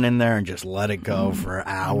corn in there and just let it go for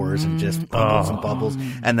hours and just bubbles and bubbles.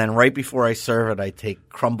 And then right before I serve it, I take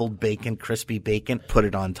crumbled bacon, crispy bacon, put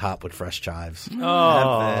it on top with fresh chives.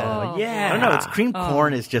 Oh, yeah. I don't know. It's creamed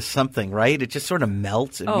corn is just something, right? It just sort of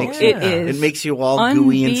melts. It makes it is. It makes you all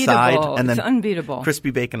gooey inside, and then it's unbeatable.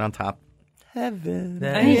 crispy bacon on top. Heaven.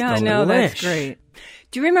 Yeah, I know. That's great.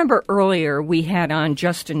 Do you remember earlier we had on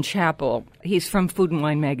Justin Chappell? He's from Food and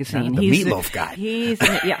Wine Magazine. The He's meatloaf guy.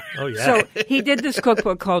 Yeah. Oh, yeah. So he did this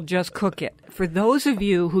cookbook called Just Cook It. For those of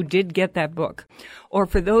you who did get that book, or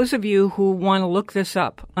for those of you who want to look this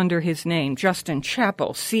up under his name, Justin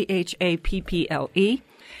Chappell, Chapple,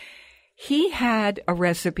 he had a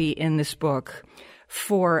recipe in this book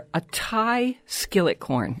for a Thai skillet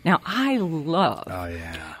corn. Now, I love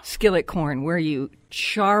skillet corn, where you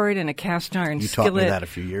char it in a cast iron skillet. You taught me that a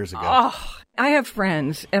few years ago. Oh, I have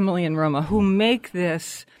friends, Emily and Roma, who make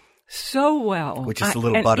this so well. Which is a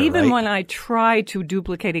little butter, and even right? when I try to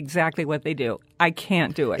duplicate exactly what they do, I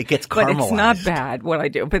can't do it. It gets But it's not caramelized. bad what I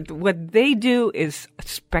do. But what they do is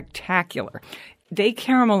spectacular. They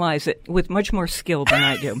caramelize it with much more skill than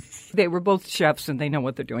I do. They were both chefs and they know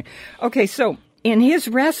what they're doing. Okay, so in his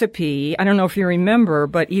recipe, I don't know if you remember,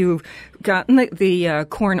 but you've gotten the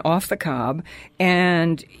corn off the cob,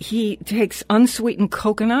 and he takes unsweetened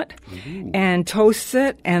coconut and toasts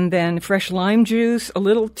it, and then fresh lime juice, a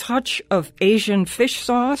little touch of Asian fish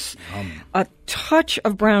sauce, a touch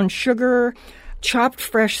of brown sugar, chopped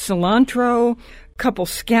fresh cilantro, couple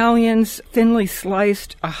scallions, thinly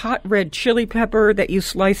sliced, a hot red chili pepper that you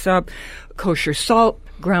slice up, kosher salt,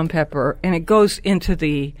 ground pepper, and it goes into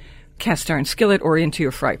the cast iron skillet or into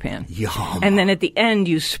your fry pan. Yum. And then at the end,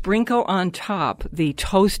 you sprinkle on top the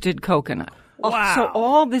toasted coconut. Wow. So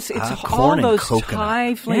all this, it's all corn and those coconut.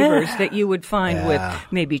 Thai flavors that you would find with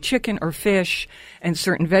maybe chicken or fish and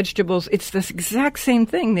certain vegetables. It's this exact same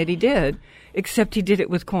thing that he did, except he did it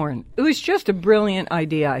with corn. It was just a brilliant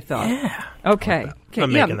idea, I thought. Yeah. Okay.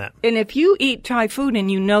 I'm making that. And if you eat Thai food and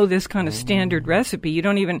you know this kind of standard recipe,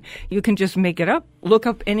 you can just make it up. Look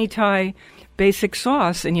up any Thai basic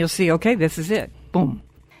sauce and you'll see, okay, this is it. Boom.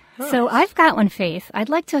 So I've got one, Faith. I'd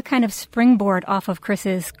like to kind of springboard off of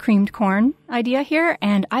Chris's creamed corn idea here,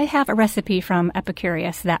 and I have a recipe from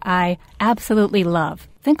Epicurious that I absolutely love.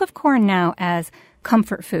 Think of corn now as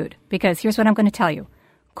comfort food, because here's what I'm going to tell you.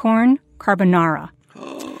 Corn carbonara.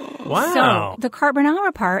 Wow. So the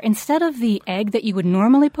carbonara part, instead of the egg that you would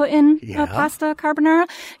normally put in a pasta carbonara,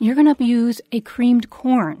 you're going to use a creamed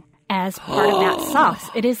corn as part of that sauce.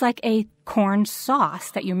 It is like a corn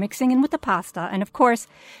sauce that you're mixing in with the pasta. And of course,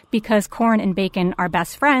 because corn and bacon are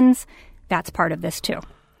best friends, that's part of this too.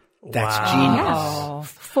 That's genius. Oh.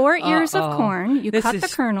 4 ears of corn. You This cut is the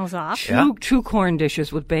kernels off. Two corn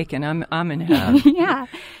dishes with bacon. I'm in heaven. Yeah.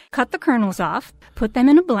 Cut the kernels off, put them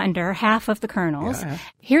in a blender, half of the kernels. Yeah.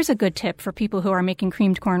 Here's a good tip for people who are making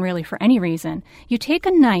creamed corn really for any reason. You take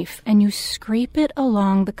a knife and you scrape it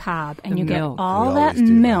along the cob and you milk. get all We that always do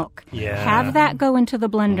that. milk. Yeah. Have that go into the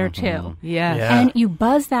blender too. Yes. Yeah. And you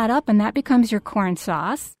buzz that up and that becomes your corn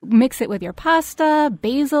sauce. Mix it with your pasta,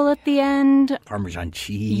 basil at the end. Parmesan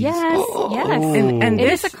cheese. Yes, yes. And it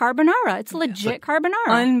this is a carbonara. It's legit carbonara.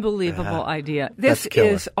 unbelievable idea. This That's killer.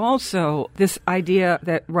 is also this idea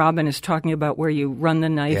that Robin is talking about where you run the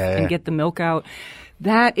knife and get the milk out.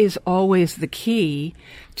 That is always the key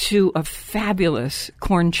to a fabulous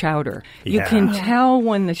corn chowder. You Yeah. can tell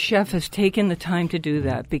when the chef has taken the time to do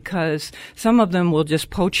that, because some of them will just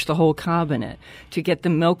poach the whole cob in it to get the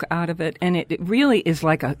milk out of it. And it really is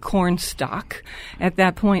like a corn stock at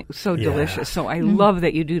that point. So delicious. So I love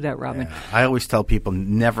that you do that, Robin. I always tell people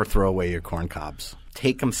never throw away your corn cobs.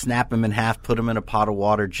 take them, snap them in half, put them in a pot of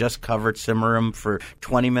water, just cover it, simmer them for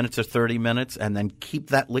 20 minutes or 30 minutes, and then keep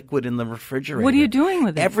that liquid in the refrigerator. What are you doing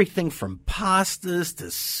with it? Everything from pastas to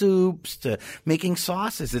soups to making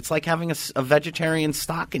sauces. It's like having a vegetarian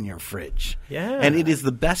stock in your fridge. Yeah. And it is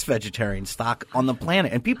the best vegetarian stock on the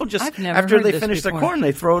planet. And people just, I've never after heard they this finish their before. corn,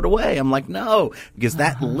 they throw it away. I'm like, no, because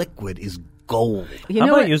that liquid is gold. You How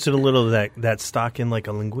know about what? using a little of that stock in like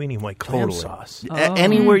a linguine white clam sauce?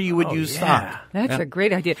 Anywhere you would use stock. That's a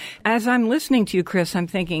great idea. As I'm listening to you, Chris, I'm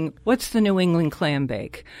thinking, what's the New England clam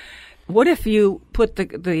bake? What if you put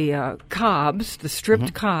the cobs, the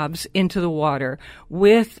stripped cobs, into the water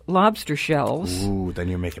with lobster shells? Ooh, then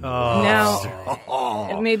you're making Now,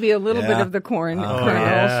 maybe a little bit of the corn kernels.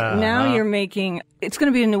 yeah. Now you're making, it's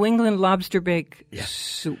going to be a New England lobster bake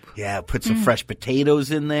soup. Yeah, put some fresh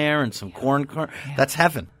potatoes in there and some corn. That's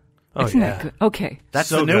heaven. Isn't that good? Okay. That's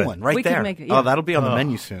So the new good. one right We could there. make it, yeah. Oh, that'll be on the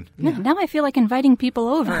menu soon. Now I feel like inviting people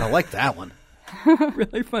over. I like that one.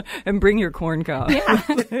 Really fun. And bring your corn cob.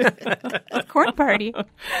 Corn party.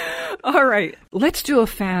 All right. Let's do a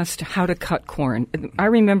fast how to cut corn. I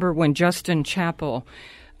remember when Justin Chappell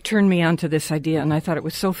turned me on to this idea, and I thought it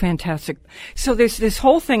was so fantastic. So there's this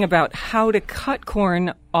whole thing about how to cut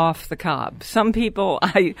corn off the cob. Some people,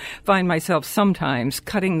 I find myself sometimes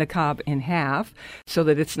cutting the cob in half so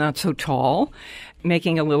that it's not so tall,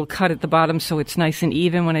 making a little cut at the bottom so it's nice and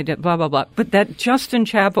even when I did blah, blah, blah. But that Justin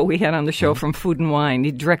Chappell we had on the show from Food and Wine,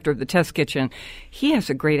 the director of the Test Kitchen, he has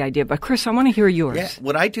a great idea. But Chris, I want to hear yours. Yeah,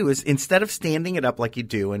 what I do is instead of standing it up like you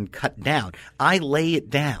do and cut down, I lay it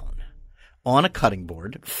down on a cutting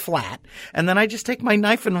board, flat, and then I just take my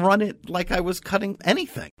knife and run it like I was cutting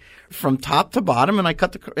anything from top to bottom, and I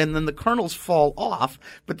cut and then the kernels fall off,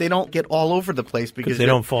 but they don't get all over the place because they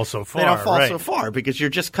don't fall so far. They don't fall right. so far because you're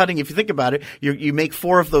just cutting. If you think about it, you make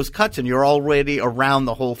 4 of those cuts and you're already around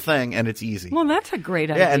the whole thing, and it's easy. Well, that's a great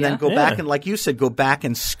idea. Yeah, and then go back and, like you said, go back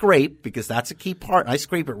and scrape because that's a key part. I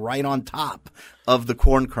scrape it right on top of the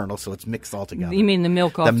corn kernel so it's mixed all together. You mean the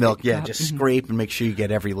milk off the milk? Yeah, top. just scrape and make sure you get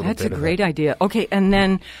every little That's bit a of great it. idea. Okay, and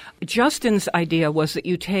then Justin's idea was that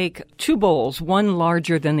you take 2 bowls, one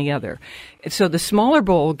larger than the other. So the smaller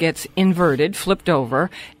bowl gets inverted, flipped over,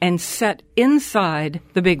 and set inside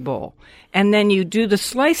the big bowl. And then you do the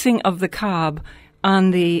slicing of the cob on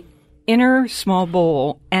the inner small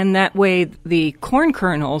bowl, and that way the corn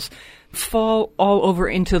kernels fall all over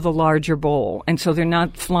into the larger bowl, and so they're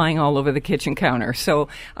not flying all over the kitchen counter. So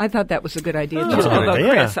I thought that was a good idea, too. That's a good Although, idea.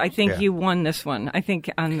 Chris, I think you won this one. I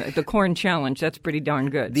think on the corn challenge, that's pretty darn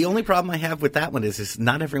good. The only problem I have with that one is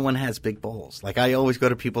not everyone has big bowls. Like I always go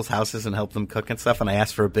to people's houses and help them cook and stuff, and I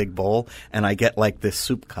ask for a big bowl, and I get like this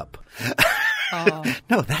soup cup.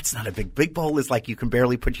 No, that's not a big bowl is like you can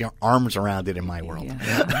barely put your arms around it in my world.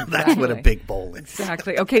 Yeah, That's what a big bowl is.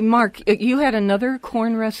 Exactly. Okay, Mark, you had another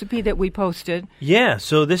corn recipe that we posted. Yeah,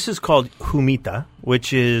 so this is called humita,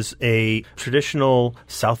 which is a traditional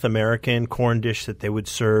South American corn dish that they would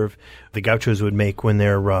serve, the gauchos would make when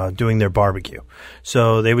they're doing their barbecue.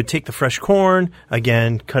 So they would take the fresh corn,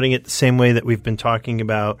 again, cutting it the same way that we've been talking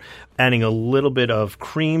about, adding a little bit of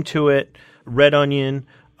cream to it, red onion,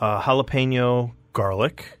 jalapeno,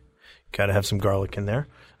 garlic. Got to have some garlic in there.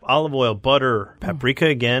 Olive oil, butter, paprika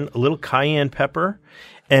again, a little cayenne pepper.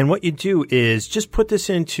 And what you do is just put this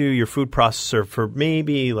into your food processor for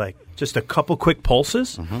maybe like just a couple quick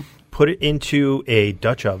pulses. Put it into a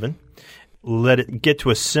Dutch oven. Let it get to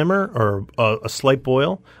a simmer or a slight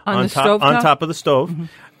boil On the top, stovetop? on top of the stove.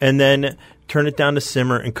 And then turn it down to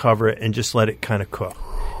simmer and cover it and just let it kind of cook.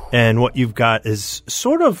 And what you've got is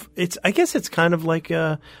sort of, I guess it's kind of like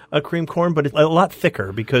a cream corn, but it's a lot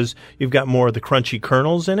thicker because you've got more of the crunchy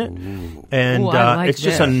kernels in it. Ooh. And Ooh, I like it's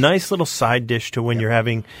just a this. nice little side dish to when you're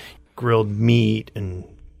having grilled meat and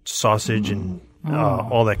sausage and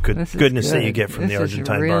all that This is goodness that good. you get from the This is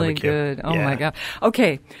Argentine really barbecue. good. Oh, Yeah. my God.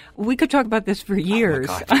 Okay, we could talk about this for years.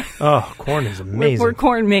 Oh, corn is amazing. We're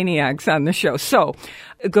corn maniacs on the show. So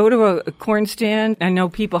go to a corn stand. I know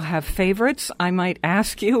people have favorites. I might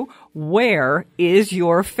ask you, where is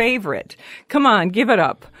your favorite? Come on, give it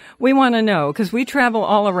up. We want to know because we travel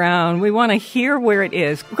all around. We want to hear where it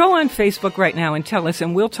is. Go on Facebook right now and tell us,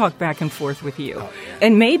 and we'll talk back and forth with you.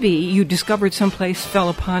 And maybe you discovered someplace, fell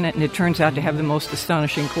upon it, and it turns out to have the most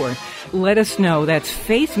astonishing corn. Let us know. That's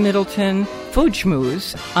Faith Middleton Food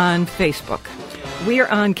Schmooze on Facebook. We're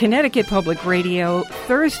on Connecticut Public Radio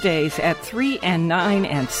Thursdays at 3 and 9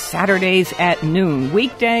 and Saturdays at noon.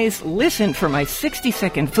 Weekdays, listen for my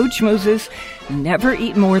 60-second food schmoozes. Never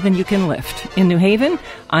eat more than you can lift. In New Haven,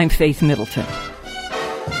 I'm Faith Middleton.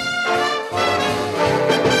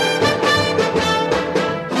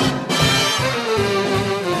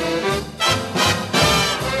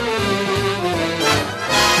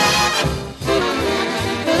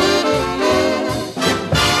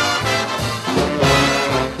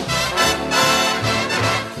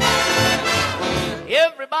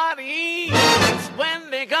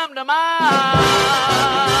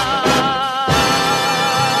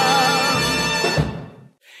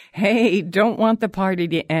 Hey, don't want the party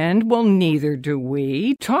to end? Well, neither do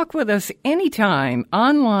we. Talk with us anytime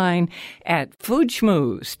online at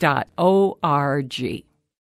foodschmooze.org.